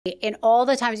In all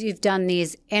the times you've done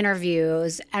these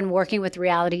interviews and working with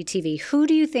reality TV, who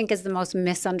do you think is the most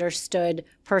misunderstood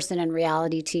person in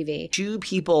reality TV? Two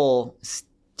people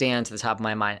stand to the top of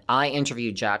my mind. I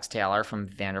interviewed Jax Taylor from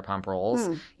Vanderpump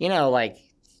Rules. You know, like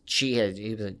he was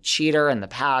a cheater in the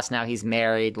past. Now he's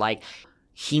married. Like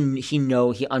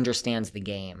he understands the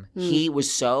game. He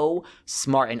was so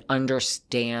smart and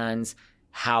understands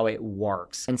how it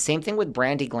works. And same thing with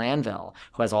Brandi Glanville,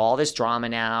 who has all this drama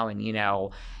now. And, you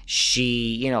know,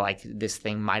 she, you know, like this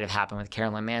thing might have happened with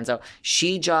Carolyn Manzo.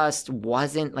 She just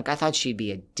wasn't, like, I thought she'd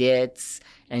be a ditz.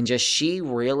 And just she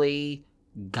really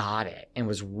got it and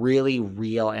was really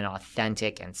real and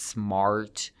authentic and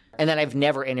smart. And then I've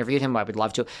never interviewed him. I would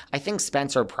love to. I think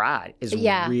Spencer Pratt is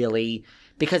really...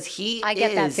 Because I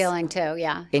get that feeling too,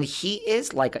 yeah. And he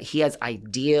is like, he has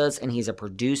ideas and he's a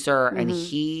producer and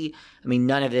I mean,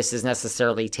 none of this is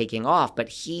necessarily taking off, but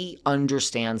he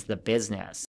understands the business.